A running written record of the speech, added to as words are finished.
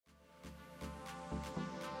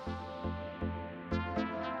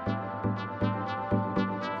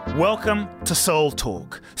Welcome to Soul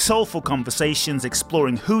Talk, soulful conversations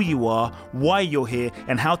exploring who you are, why you're here,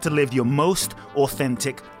 and how to live your most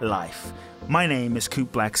authentic life. My name is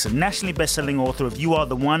Coop Blackson, nationally best-selling author of You Are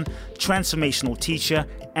the One, transformational teacher,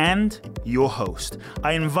 and your host.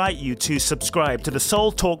 I invite you to subscribe to the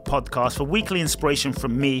Soul Talk podcast for weekly inspiration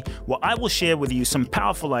from me, where I will share with you some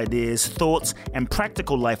powerful ideas, thoughts, and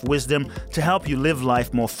practical life wisdom to help you live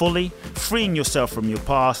life more fully, freeing yourself from your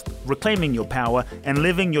past, reclaiming your power, and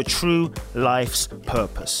living your true life's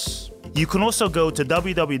purpose. You can also go to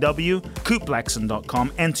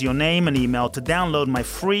www.coopblackson.com, enter your name and email to download my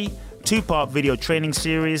free 2-part video training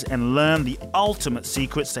series and learn the ultimate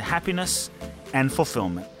secrets to happiness and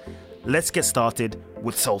fulfillment. Let's get started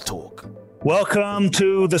with Soul Talk. Welcome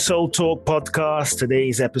to the Soul Talk podcast.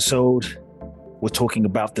 Today's episode, we're talking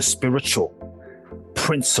about the spiritual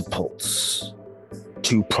principles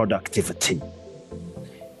to productivity.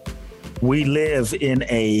 We live in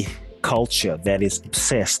a culture that is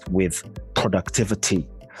obsessed with productivity,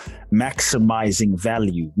 maximizing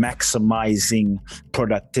value, maximizing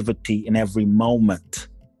productivity in every moment,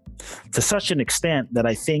 to such an extent that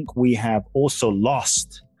I think we have also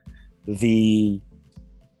lost the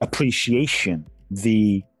appreciation,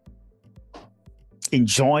 the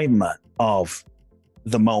enjoyment of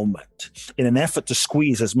the moment in an effort to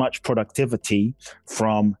squeeze as much productivity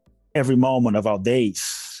from every moment of our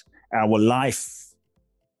days. Our life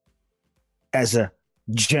as a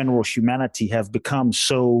general humanity have become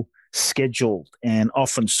so scheduled and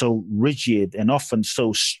often so rigid and often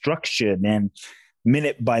so structured and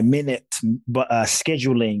minute by minute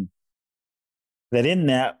scheduling, that in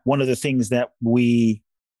that, one of the things that we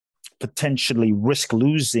potentially risk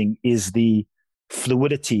losing is the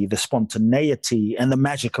fluidity, the spontaneity, and the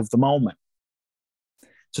magic of the moment.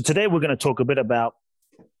 So today we're going to talk a bit about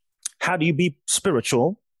how do you be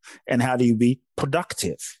spiritual and how do you be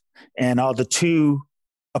productive? And are the two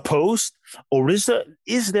opposed, or is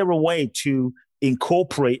there a way to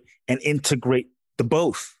incorporate and integrate the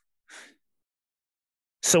both?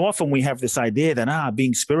 So often we have this idea that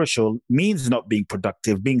being spiritual means not being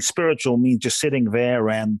productive. Being spiritual means just sitting there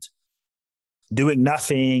and doing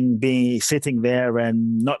nothing, sitting there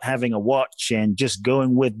and not having a watch and just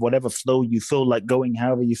going with whatever flow you feel like going,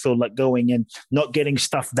 however you feel like going, and not getting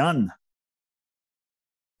stuff done.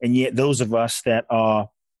 And yet those of us that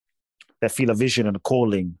feel a vision and a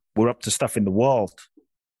calling, we're up to stuff in the world.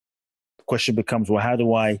 The question becomes, well, how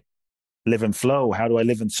do I live in flow? How do I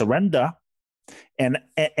live in surrender? And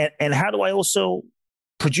how do I also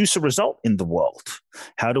produce a result in the world?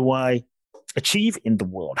 How do I achieve in the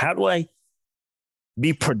world? How do I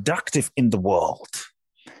be productive in the world?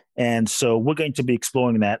 And so we're going to be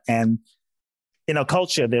exploring that. And in our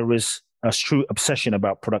culture, there is a true obsession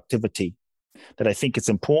about productivity that I think it's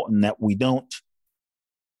important that we don't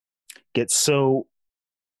get so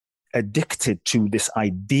addicted to this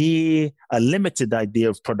idea, a limited idea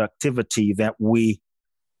of productivity, that we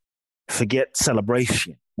forget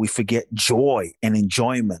celebration. We forget joy and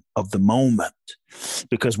enjoyment of the moment.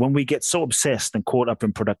 Because when we get so obsessed and caught up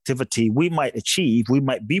in productivity, we might achieve, we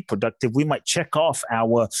might be productive, we might check off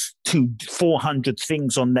our 400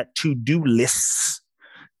 things on that to-do lists,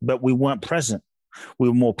 but we weren't present. We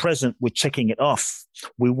were more present with checking it off.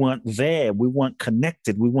 We weren't there. We weren't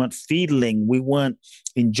connected. We weren't feeling. We weren't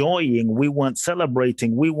enjoying. We weren't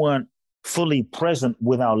celebrating. We weren't fully present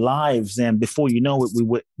with our lives. And before you know it,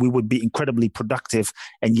 we would be incredibly productive,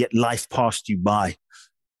 and yet life passed you by.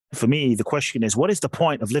 For me, the question is, what is the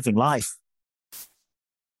point of living life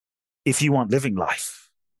if you aren't living life?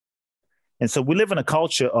 And so we live in a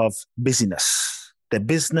culture of busyness. The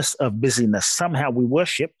business of busyness. Somehow we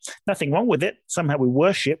worship, nothing wrong with it. Somehow we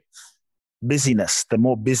worship busyness. The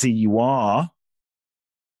more busy you are,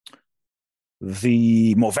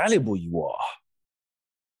 the more valuable you are,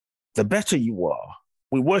 the better you are.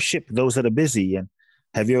 We worship those that are busy. And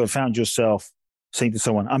have you ever found yourself saying to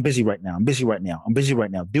someone, I'm busy right now, I'm busy right now, I'm busy right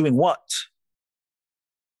now. Doing what?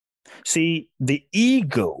 See, the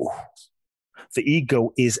ego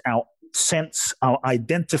is our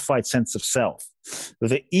identified sense of self.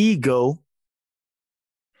 The ego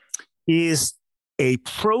is a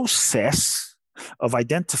process of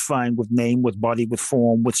identifying with name, with body, with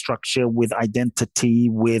form, with structure, with identity,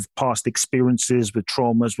 with past experiences, with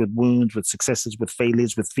traumas, with wounds, with successes, with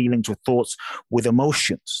failures, with feelings, with thoughts, with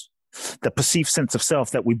emotions. The perceived sense of self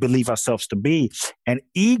that we believe ourselves to be. And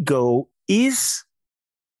ego is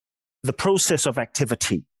the process of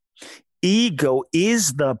activity. Ego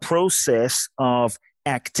is the process of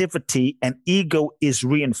activity, and ego is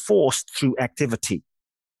reinforced through activity.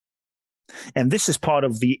 And this is part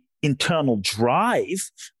of the internal drive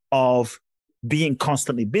of being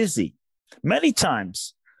constantly busy. Many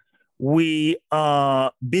times we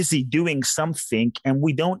are busy doing something and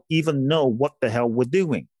we don't even know what the hell we're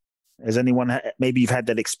doing. Has anyone, maybe you've had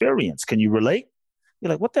that experience. Can you relate? You're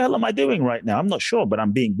like, what the hell am I doing right now? I'm not sure, but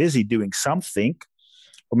I'm being busy doing something.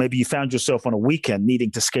 Or maybe you found yourself on a weekend needing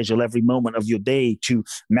to schedule every moment of your day to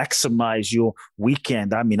maximize your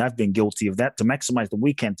weekend. I mean, I've been guilty of that, to maximize the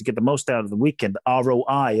weekend, to get the most out of the weekend, the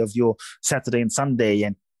ROI of your Saturday and Sunday.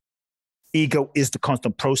 And ego is the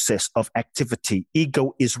constant process of activity.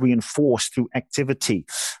 Ego is reinforced through activity.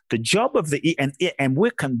 The job of the and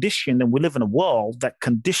we're conditioned, and we live in a world that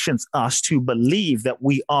conditions us to believe that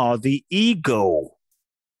we are the ego.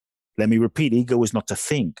 Let me repeat, ego is not a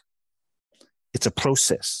thing. It's a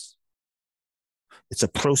process. It's a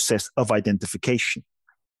process of identification.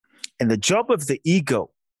 And the job of the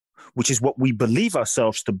ego, which is what we believe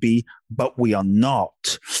ourselves to be, but we are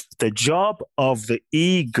not. The job of the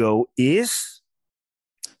ego is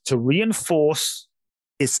to reinforce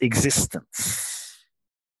its existence.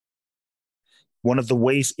 One of the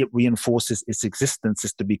ways it reinforces its existence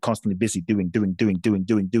is to be constantly busy doing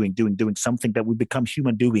something, that we become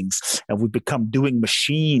human doings, and we become doing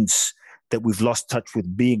machines, that we've lost touch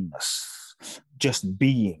with beingness, just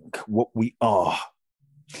being what we are.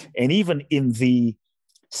 And even in the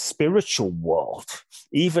spiritual world,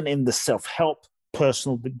 even in the self-help,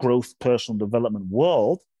 personal growth, personal development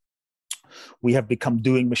world, we have become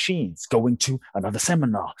doing machines, going to another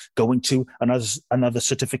seminar, going to another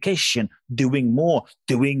certification, doing more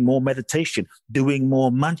meditation, doing more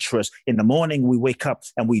mantras. In the morning, we wake up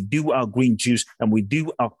and we do our green juice, and we do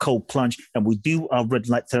our cold plunge, and we do our red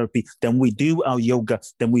light therapy. Then we do our yoga,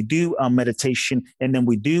 then we do our meditation, and then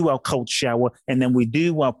we do our cold shower, and then we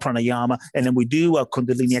do our pranayama, and then we do our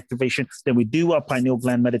kundalini activation, then we do our pineal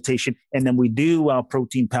gland meditation, and then we do our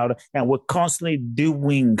protein powder, and we're constantly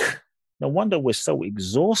doing. No wonder we're so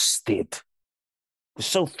exhausted. We're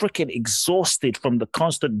so freaking exhausted from the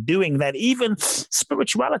constant doing that even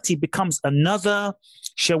spirituality becomes another,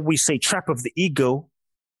 shall we say, trap of the ego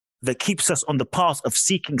that keeps us on the path of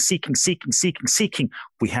seeking.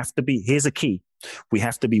 We have to be, here's a key. We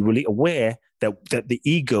have to be really aware that the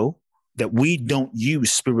ego, that we don't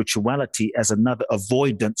use spirituality as another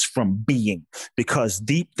avoidance from being, because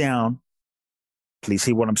deep down, please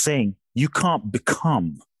hear what I'm saying, you can't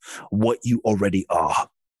become what you already are.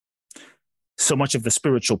 So much of the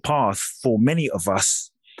spiritual path for many of us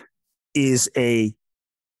is a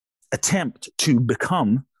attempt to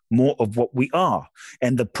become more of what we are.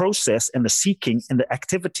 And the process and the seeking and the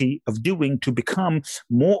activity of doing to become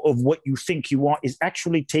more of what you think you are is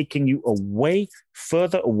actually taking you away,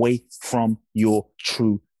 further away from your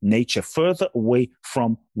true nature, further away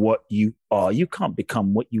from what you are. You can't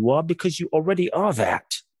become what you are because you already are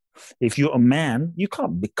that. If you're a man, you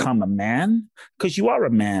can't become a man because you are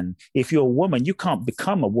a man. If you're a woman, you can't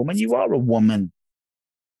become a woman. You are a woman.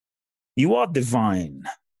 You are divine.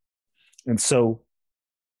 And so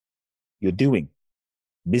you're doing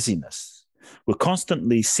busyness. We're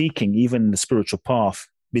constantly seeking, even in the spiritual path,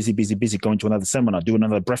 busy, going to another seminar, do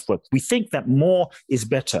another breath work. We think that more is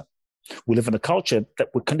better. We live in a culture that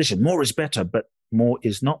we're conditioned. More is better, but more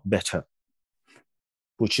is not better.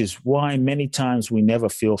 Which is why many times we never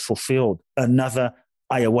feel fulfilled. Another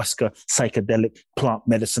ayahuasca psychedelic plant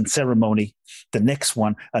medicine ceremony, the next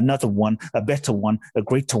one, another one, a better one, a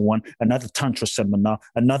greater one, another Tantra seminar,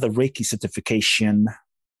 another Reiki certification.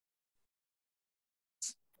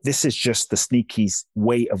 This is just the sneaky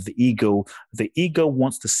way of the ego. The ego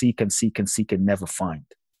wants to seek and never find.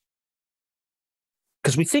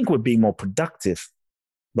 Because we think we're being more productive,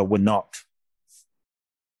 but we're not.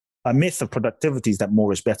 A myth of productivity is that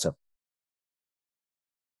more is better.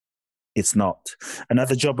 It's not.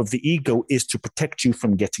 Another job of the ego is to protect you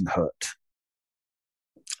from getting hurt.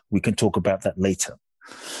 We can talk about that later.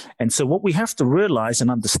 And so what we have to realize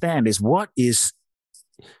and understand is what is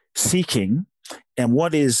seeking and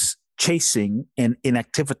what is chasing in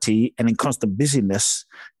inactivity and in constant busyness,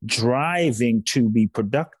 driving to be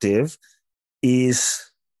productive,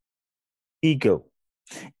 is ego.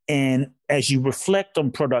 And as you reflect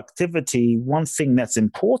on productivity, one thing that's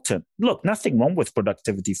important, look, nothing wrong with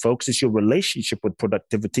productivity, folks, it's your relationship with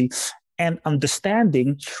productivity and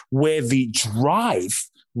understanding where the drive,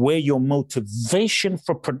 where your motivation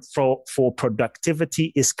for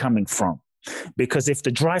productivity is coming from. Because if the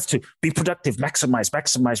drive to be productive, maximize,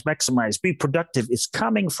 be productive is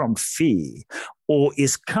coming from fear or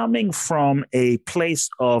is coming from a place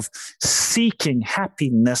of seeking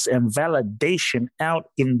happiness and validation out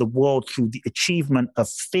in the world through the achievement of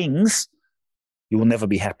things, you will never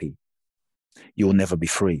be happy. You will never be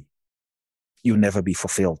free. You'll never be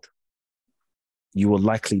fulfilled. you will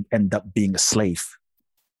likely end up being a slave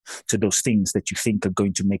to those things that you think are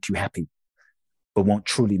going to make you happy, but won't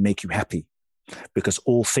truly make you happy, because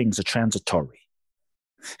all things are transitory.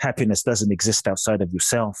 Happiness doesn't exist outside of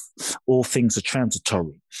yourself. All things are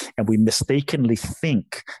transitory. And we mistakenly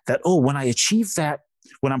think that, oh, when I achieve that,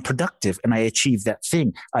 when I'm productive and I achieve that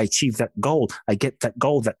thing, I achieve that goal, I get that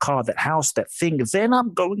goal, that car, that house, that thing, then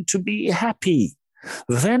I'm going to be happy.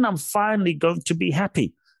 Then I'm finally going to be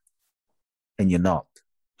happy. And you're not.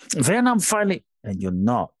 Then I'm finally, and you're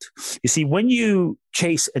not. You see, when you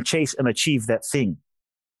chase and achieve that thing,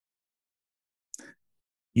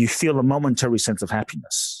 you feel a momentary sense of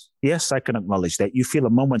happiness. Yes, I can acknowledge that. You feel a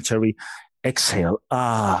momentary exhale.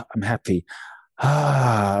 I'm happy.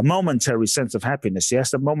 A momentary sense of happiness.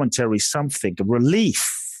 Yes, a momentary something, a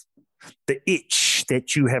relief. The itch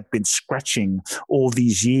that you have been scratching all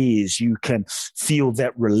these years, you can feel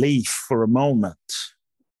that relief for a moment.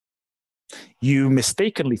 You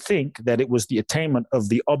mistakenly think that it was the attainment of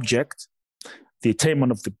the object, the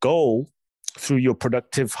attainment of the goal through your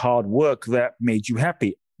productive hard work that made you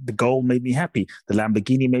happy. The goal made me happy. The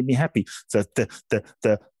Lamborghini made me happy.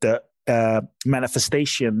 The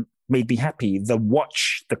manifestation made me happy. The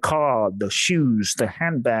watch, the car, the shoes, the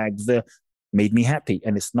handbag, made me happy.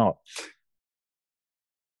 And it's not.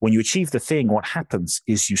 When you achieve the thing, what happens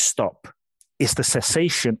is you stop. It's the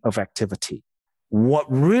cessation of activity. What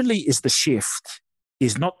really is the shift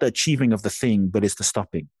is not the achieving of the thing, but it's the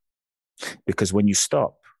stopping. Because when you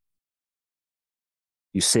stop,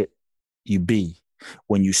 you sit, you be.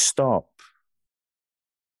 When you stop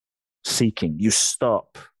seeking, you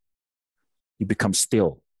stop, you become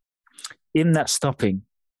still. In that stopping,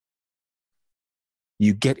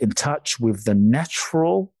 you get in touch with the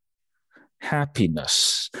natural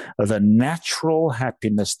happiness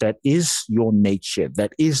that is your nature,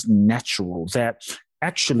 that is natural, that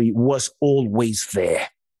actually was always there.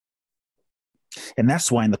 And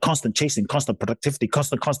that's why in the constant chasing, constant productivity,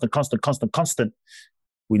 constant,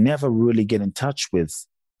 we never really get in touch with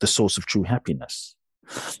the source of true happiness.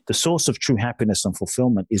 The source of true happiness and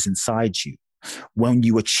fulfillment is inside you. When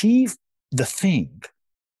you achieve the thing,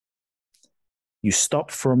 you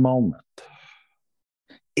stop for a moment.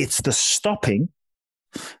 It's the stopping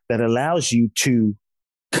that allows you to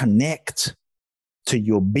connect to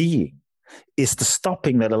your being. It's the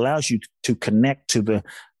stopping that allows you to connect to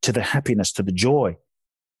the happiness, to the joy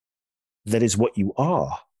that is what you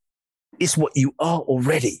are. It's what you are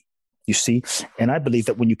already, you see? And I believe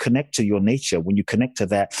that when you connect to your nature, when you connect to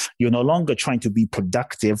that, you're no longer trying to be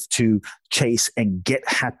productive to chase and get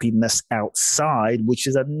happiness outside, which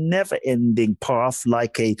is a never-ending path,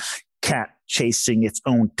 like a cat chasing its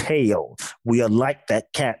own tail. We are like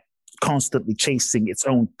that cat, constantly chasing its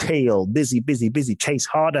own tail, busy, chase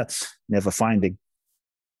harder, never finding.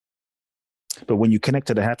 But when you connect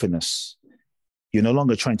to the happiness, you're no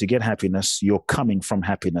longer trying to get happiness, you're coming from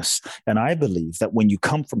happiness. And I believe that when you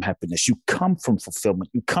come from happiness, you come from fulfillment,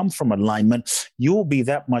 you come from alignment, you'll be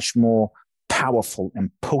that much more powerful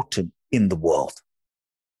and potent in the world.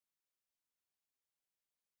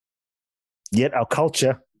 Yet our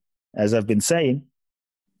culture, as I've been saying,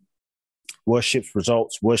 worships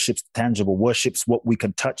results, worships tangible, worships what we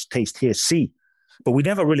can touch, taste, hear, see. But we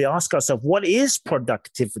never really ask ourselves, what is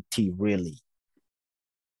productivity really?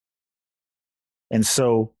 And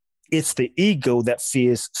so it's the ego that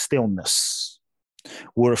fears stillness.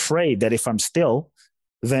 We're afraid that if I'm still,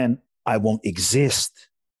 then I won't exist.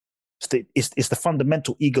 It's the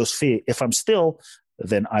fundamental ego's fear. If I'm still,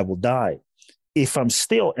 then I will die. If I'm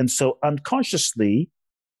still, and so unconsciously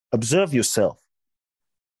observe yourself.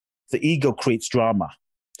 The ego creates drama.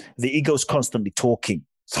 The ego is constantly talking.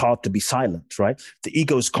 It's hard to be silent, right? The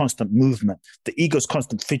ego's constant movement, the ego's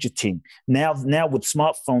constant fidgeting. Now with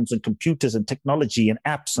smartphones and computers and technology and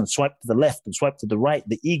apps and swipe to the left and swipe to the right,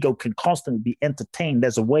 the ego can constantly be entertained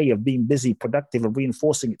as a way of being busy, productive, and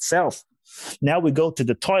reinforcing itself. Now we go to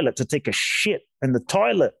the toilet to take a shit in the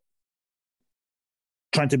toilet,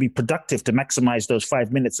 trying to be productive to maximize those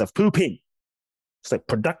 5 minutes of pooping. It's like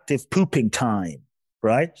productive pooping time,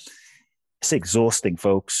 right? It's exhausting,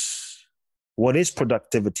 folks. What is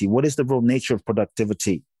productivity? What is the real nature of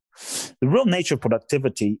productivity? The real nature of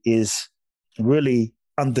productivity is really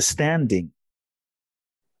understanding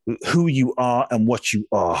who you are and what you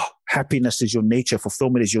are. Happiness is your nature.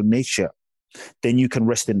 Fulfillment is your nature. Then you can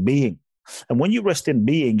rest in being. And when you rest in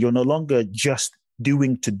being, you're no longer just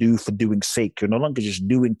doing to do for doing's sake. You're no longer just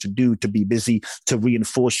doing to do, to be busy, to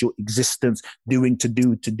reinforce your existence, doing to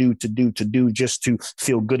do, just to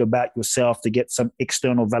feel good about yourself, to get some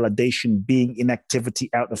external validation, being in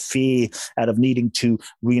activity out of fear, out of needing to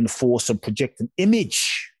reinforce and project an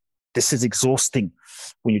image. This is exhausting.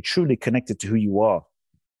 When you're truly connected to who you are,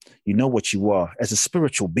 you know what you are as a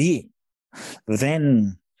spiritual being,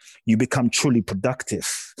 then you become truly productive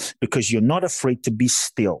because you're not afraid to be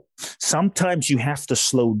still. Sometimes you have to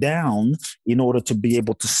slow down in order to be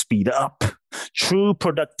able to speed up. True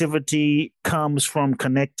productivity comes from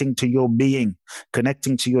connecting to your being,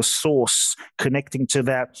 connecting to your source, connecting to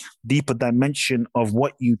that deeper dimension of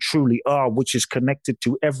what you truly are, which is connected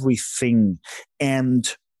to everything. And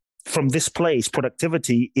from this place,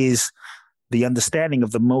 productivity is the understanding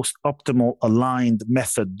of the most optimal aligned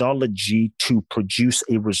methodology to produce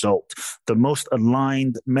a result, the most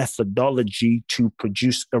aligned methodology to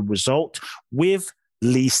produce a result with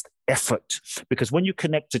least effort. Because when you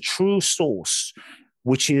connect to true source,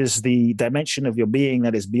 which is the dimension of your being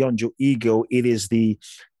that is beyond your ego, it is the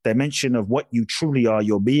dimension of what you truly are,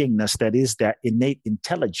 your beingness, that is that innate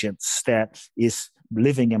intelligence that is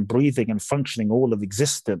living and breathing and functioning all of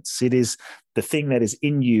existence. It is the thing that is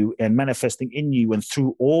in you and manifesting in you and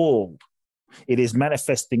through all. It is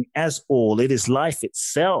manifesting as all. It is life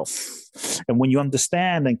itself. And when you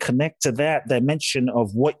understand and connect to that dimension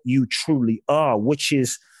of what you truly are, which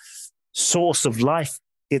is source of life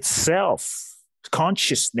itself,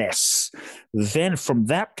 consciousness, then from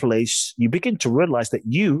that place, you begin to realize that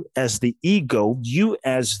you as the ego, you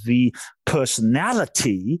as the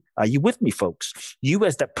personality, are you with me, folks? You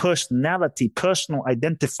as that personality, personal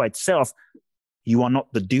identified self, you are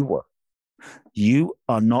not the doer. You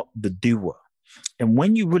are not the doer. And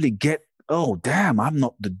when you really get, oh, damn, I'm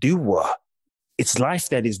not the doer. It's life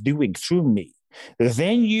that is doing through me.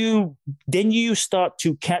 Then you start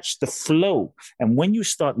to catch the flow. And when you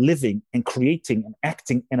start living and creating and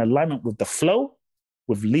acting in alignment with the flow,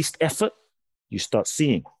 with least effort, you start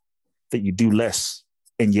seeing that you do less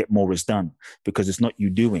and yet more is done, because it's not you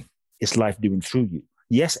doing, it's life doing through you.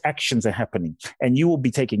 Yes, actions are happening and you will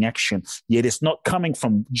be taking action, yet it's not coming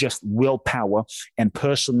from just willpower and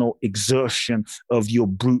personal exertion of your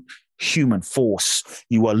brute human force.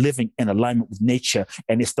 You are living in alignment with nature,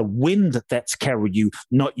 and it's the wind that's carried you,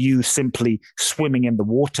 not you simply swimming in the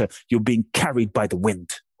water. You're being carried by the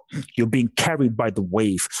wind. You're being carried by the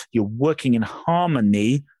wave. You're working in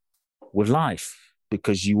harmony with life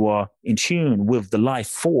because you are in tune with the life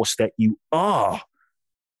force that you are.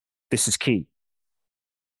 This is key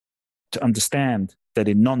to understand that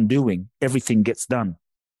in non-doing, everything gets done.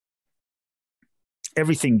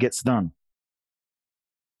 Everything gets done.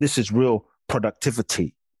 This is real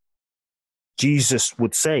productivity. Jesus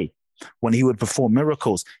would say when he would perform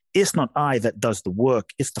miracles, it's not I that does the work,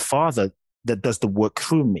 it's the Father that does the work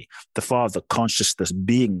through me. The Father, consciousness,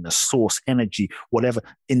 beingness, source, energy, whatever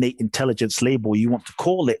innate intelligence label you want to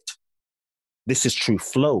call it. This is true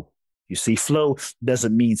flow. You see, flow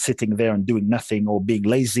doesn't mean sitting there and doing nothing or being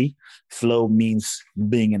lazy. Flow means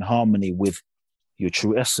being in harmony with your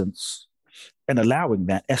true essence and allowing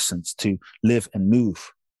that essence to live and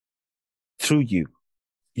move through you,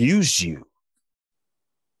 use you.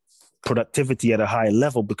 Productivity at a higher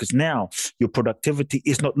level, because now your productivity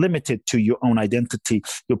is not limited to your own identity.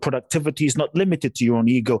 Your productivity is not limited to your own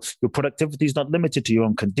ego. Your productivity is not limited to your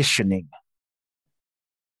own conditioning.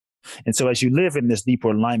 And so as you live in this deeper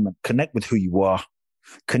alignment, connect with who you are,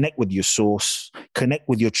 connect with your source, connect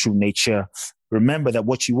with your true nature. Remember that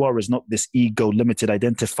what you are is not this ego limited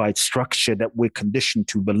identified structure that we're conditioned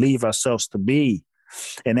to believe ourselves to be.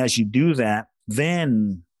 And as you do that,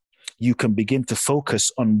 then you can begin to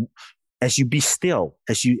focus on, as you be still,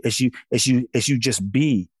 as you just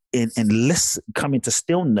be and listen, come into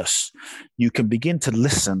stillness, you can begin to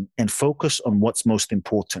listen and focus on what's most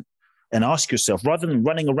important. And ask yourself, rather than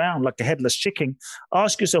running around like a headless chicken,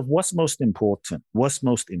 ask yourself, what's most important? What's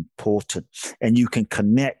most important? And you can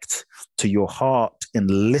connect to your heart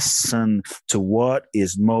and listen to what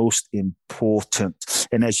is most important.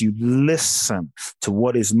 And as you listen to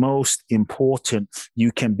what is most important,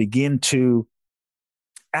 you can begin to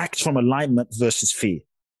act from alignment versus fear.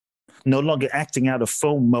 No longer acting out of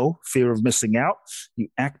FOMO, fear of missing out. You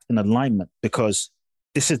act in alignment because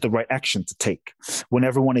this is the right action to take. When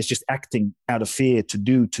everyone is just acting out of fear to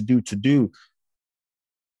do,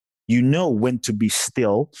 you know when to be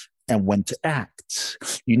still and when to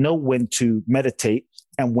act. You know when to meditate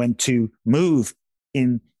and when to move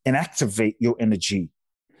in and activate your energy.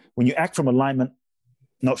 When you act from alignment,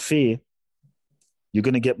 not fear, you're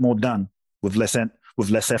going to get more done with less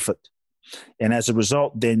effort. And as a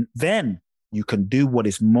result, then you can do what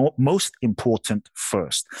is most important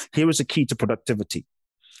first. Here is a key to productivity.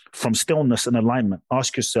 From stillness and alignment,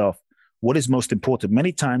 ask yourself, what is most important?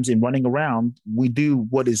 Many times in running around, we do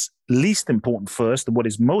what is least important first and what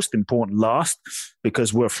is most important last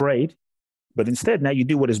because we're afraid. But instead, now you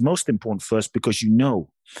do what is most important first, because you know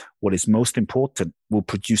what is most important will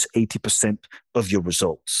produce 80% of your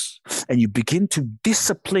results. And you begin to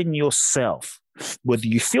discipline yourself, whether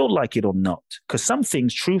you feel like it or not. Because some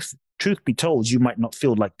things, truth be told, you might not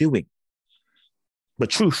feel like doing. But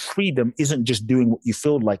true freedom isn't just doing what you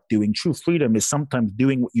feel like doing. True freedom is sometimes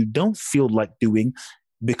doing what you don't feel like doing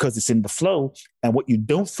because it's in the flow, and what you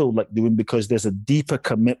don't feel like doing because there's a deeper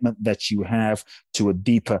commitment that you have to a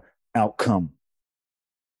deeper outcome.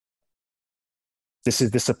 This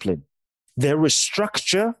is discipline. There is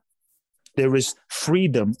structure. There is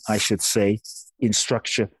freedom, I should say, in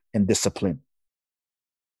structure and discipline.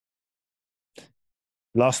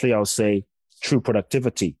 Lastly, I'll say true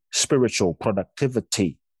productivity, spiritual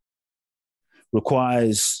productivity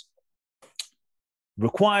requires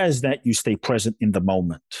that you stay present in the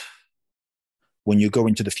moment. When you go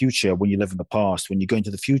into the future, when you live in the past, when you go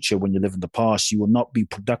into the future, when you live in the past, you will not be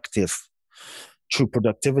productive. True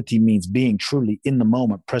productivity means being truly in the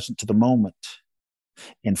moment, present to the moment,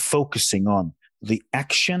 and focusing on the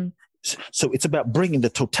action. So it's about bringing the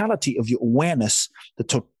totality of your awareness,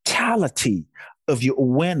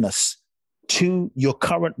 to your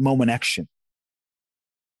current moment action.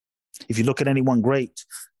 If you look at anyone great,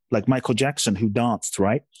 like Michael Jackson, who danced,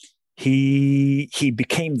 right? He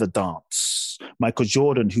became the dance. Michael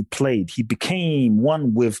Jordan, who played, he became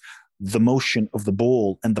one with the motion of the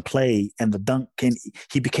ball and the play and the dunk, and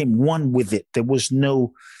he became one with it. There was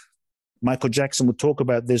no, Michael Jackson would talk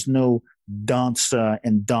about, there's no dancer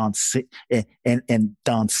and dancing and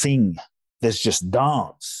dancing. There's just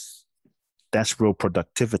dance. That's real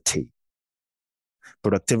productivity.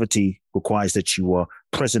 Productivity requires that you are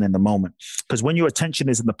present in the moment. Because when your attention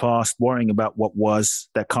is in the past, worrying about what was,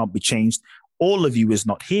 that can't be changed, all of you is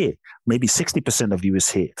not here. Maybe 60% of you is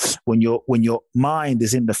here. When your mind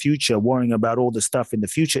is in the future, worrying about all the stuff in the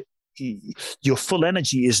future, your full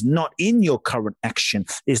energy is not in your current action,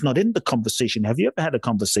 is not in the conversation. Have you ever had a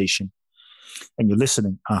conversation and you're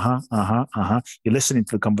listening? You're listening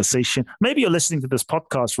to the conversation. Maybe you're listening to this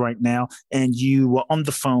podcast right now and you were on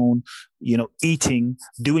the phone, eating,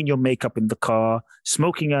 doing your makeup in the car,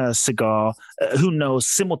 smoking a cigar, who knows,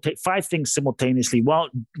 5 things simultaneously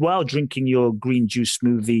while drinking your green juice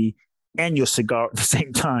smoothie and your cigar at the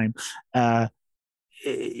same time.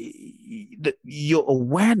 Your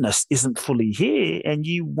awareness isn't fully here and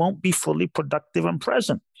you won't be fully productive and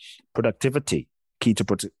present. Productivity. Key to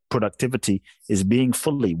productivity is being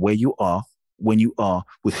fully where you are, when you are,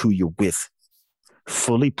 with who you're with.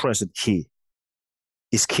 Fully present here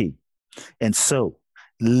is key. And so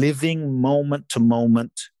living moment to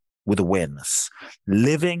moment with awareness,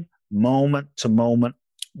 living moment to moment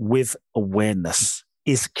with awareness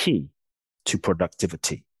is key to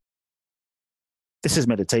productivity. This is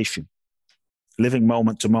meditation, living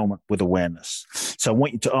moment to moment with awareness. So I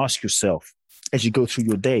want you to ask yourself as you go through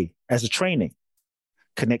your day as a training,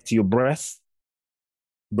 connect to your breath,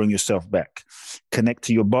 bring yourself back. Connect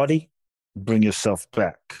to your body, bring yourself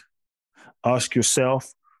back. Ask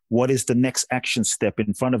yourself, what is the next action step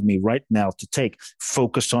in front of me right now to take?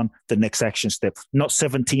 Focus on the next action step, not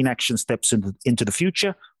 17 action steps into the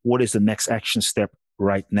future. What is the next action step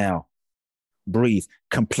right now? Breathe,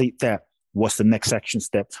 complete that. What's the next action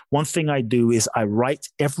step? One thing I do is I write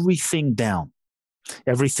everything down.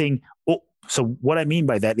 Everything. So what I mean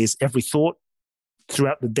by that is every thought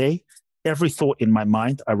throughout the day, every thought in my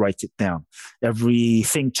mind, I write it down.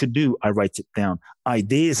 Everything to do, I write it down.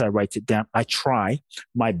 Ideas, I write it down. I try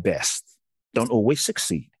my best. Don't always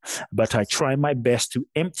succeed, but I try my best to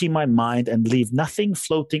empty my mind and leave nothing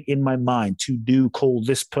floating in my mind to do, call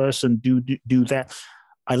this person, do that.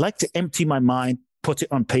 I like to empty my mind, put it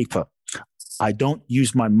on paper. I don't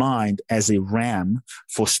use my mind as a RAM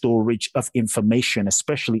for storage of information,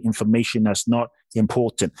 especially information that's not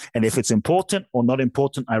important. And if it's important or not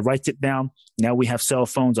important, I write it down. Now we have cell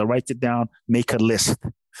phones. I write it down, make a list.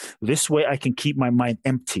 This way I can keep my mind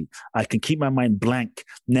empty. I can keep my mind blank.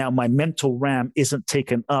 Now my mental RAM isn't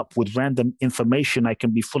taken up with random information. I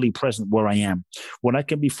can be fully present where I am. When I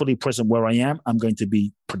can be fully present where I am, I'm going to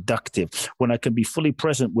be productive. When I can be fully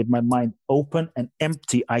present with my mind open and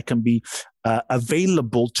empty, I can be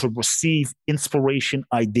available to receive inspiration,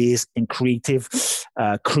 ideas, and creative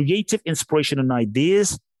inspiration and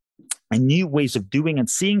ideas and new ways of doing and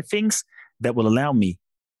seeing things that will allow me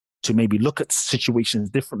to maybe look at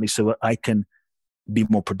situations differently so that I can be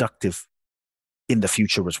more productive in the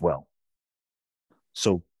future as well.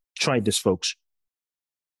 So try this, folks.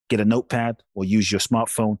 Get a notepad or use your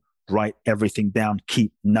smartphone. Write everything down.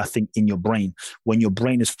 Keep nothing in your brain. When your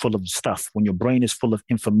brain is full of stuff, when your brain is full of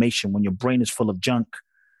information, when your brain is full of junk,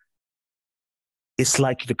 it's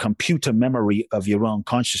like the computer memory of your own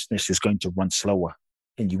consciousness is going to run slower,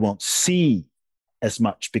 and you won't see as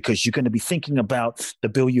much because you're going to be thinking about the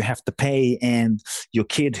bill you have to pay and your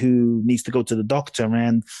kid who needs to go to the doctor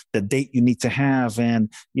and the date you need to have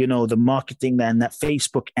and, the marketing and that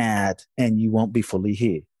Facebook ad, and you won't be fully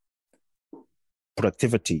here.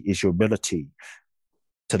 Productivity is your ability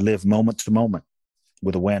to live moment to moment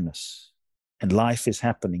with awareness, and life is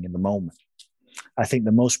happening in the moment. I think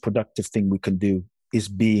the most productive thing we can do is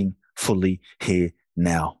being fully here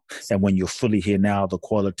now. And when you're fully here now, the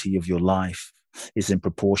quality of your life is in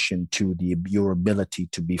proportion to your ability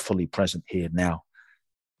to be fully present here now.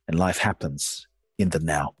 And life happens in the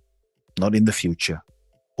now, not in the future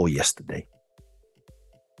or yesterday.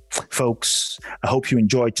 Folks, I hope you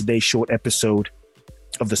enjoyed today's short episode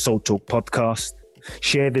of the Soul Talk podcast.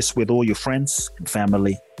 Share this with all your friends and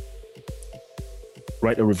family.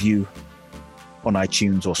 Write a review on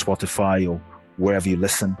iTunes or Spotify or wherever you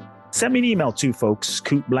listen. Send me an email too, folks,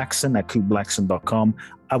 coopblackson@coopblackson.com.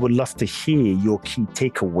 I would love to hear your key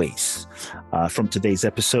takeaways from today's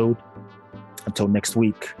episode. Until next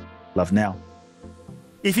week, love now.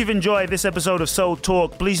 If you've enjoyed this episode of Soul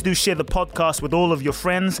Talk, please do share the podcast with all of your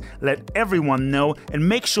friends. Let everyone know, and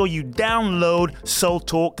make sure you download Soul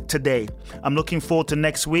Talk today. I'm looking forward to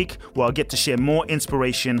next week where I'll get to share more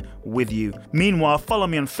inspiration with you. Meanwhile, follow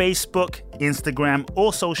me on Facebook, Instagram,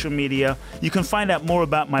 or social media. You can find out more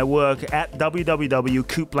about my work at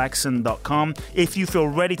www.coopblackson.com. If you feel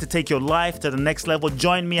ready to take your life to the next level,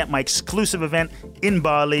 join me at my exclusive event in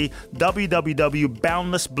Bali,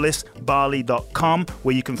 www.boundlessblissbali.com,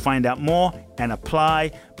 where you can find out more and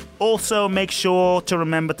apply. Also, make sure to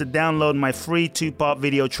remember to download my free 2-part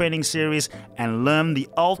video training series and learn the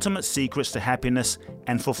ultimate secrets to happiness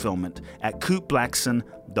and fulfillment at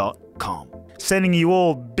coopblackson.com. Sending you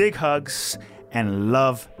all big hugs and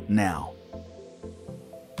love now.